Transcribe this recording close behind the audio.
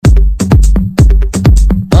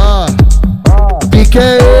que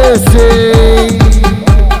é esse?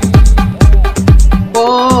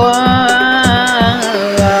 Olha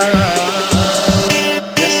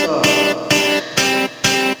só,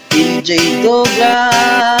 DJ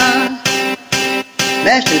Douglaas,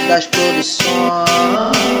 mestre das produções.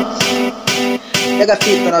 Pega a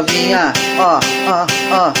fita novinha, ó.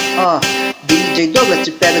 DJ Douglaas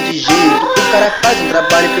te pega de jeito, que o cara faz um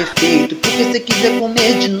trabalho perfeito. Porque se quiser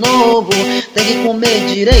comer de novo, tem que comer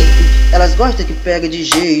direito. Elas gostam que pega de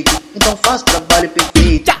jeito, então faça o trabalho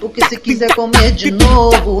perfeito. Porque se quiser comer de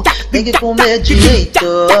novo, tem que comer direito.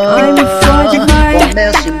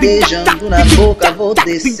 Começo beijando na boca, vou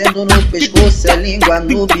descendo no pescoço, a língua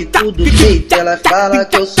no bico do peito. Ela fala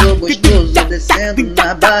que eu sou gostoso, descendo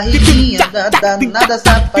na barriguinha da danada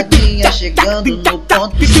safadinha. Chegando no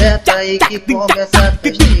ponto certo, aí que começa a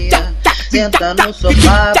festinha. Senta no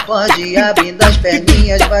sofá, pode abrindo as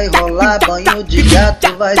perninhas. Vai rolar banho de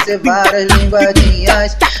gato, vai ser várias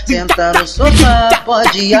linguadinhas. Senta no sofá,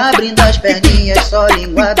 pode abrindo as perninhas. Só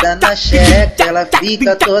linguada na xereca, ela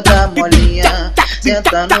fica toda molinha.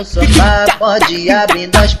 Senta no sofá, pode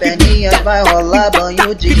abrindo as perninhas. Vai rolar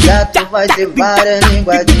banho de gato, vai ser várias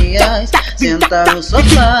linguadinhas. Senta no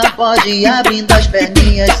sofá, pode abrindo as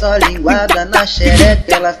perninhas. Só linguada na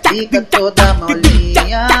xereca, ela fica toda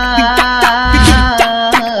molinha.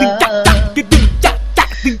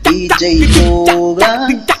 DJ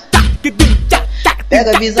Douglaas,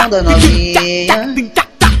 pega a visão da novinha.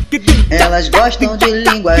 Elas gostam de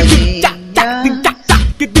linguadinhas.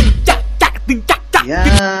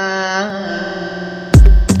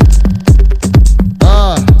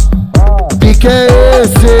 Que é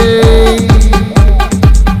esse?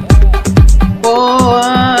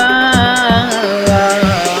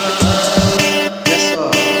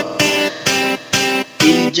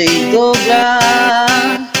 DJ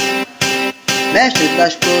Douglaas, mestre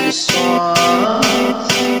das produções.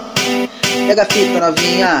 Pega a fita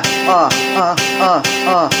novinha, ó.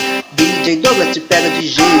 DJ Douglaas te pega de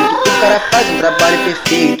jeito, que o cara faz um trabalho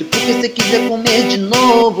perfeito. Porque se quiser comer de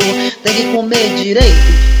novo, tem que comer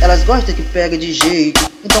direito. Elas gostam que pega de jeito,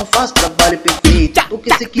 então faça o trabalho perfeito.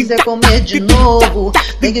 Porque se quiser comer de novo,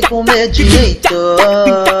 tem que comer direito.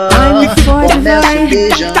 Começo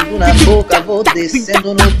beijando na boca, vou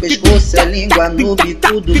descendo no pescoço, a língua no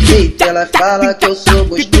bico do peito. Ela fala que eu sou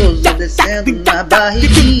gostoso, descendo na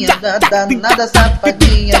barriguinha da danada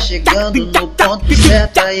safadinha. Chegando no ponto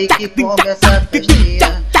certo, aí que começa a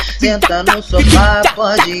festinha. Senta no sofá,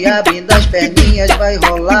 pode abrindo as perninhas. Vai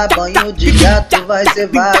rolar banho de gato, vai ser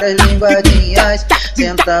várias linguadinhas.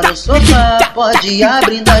 Senta no sofá, pode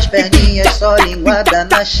abrindo as perninhas. Só linguada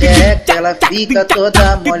na xereca, ela fica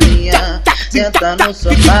toda molinha. Senta no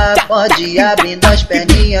sofá, pode abrindo as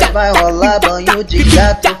perninhas. Vai rolar banho de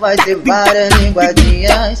gato, vai ser várias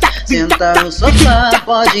linguadinhas. Senta no sofá,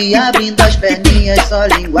 pode abrindo as perninhas. Só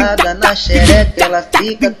linguada na xereca, ela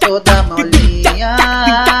fica toda molinha.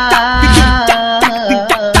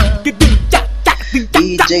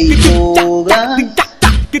 DJ Douglaas,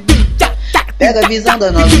 pega a visão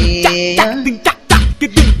da novinha.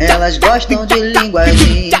 Elas gostam de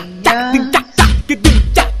linguadinha.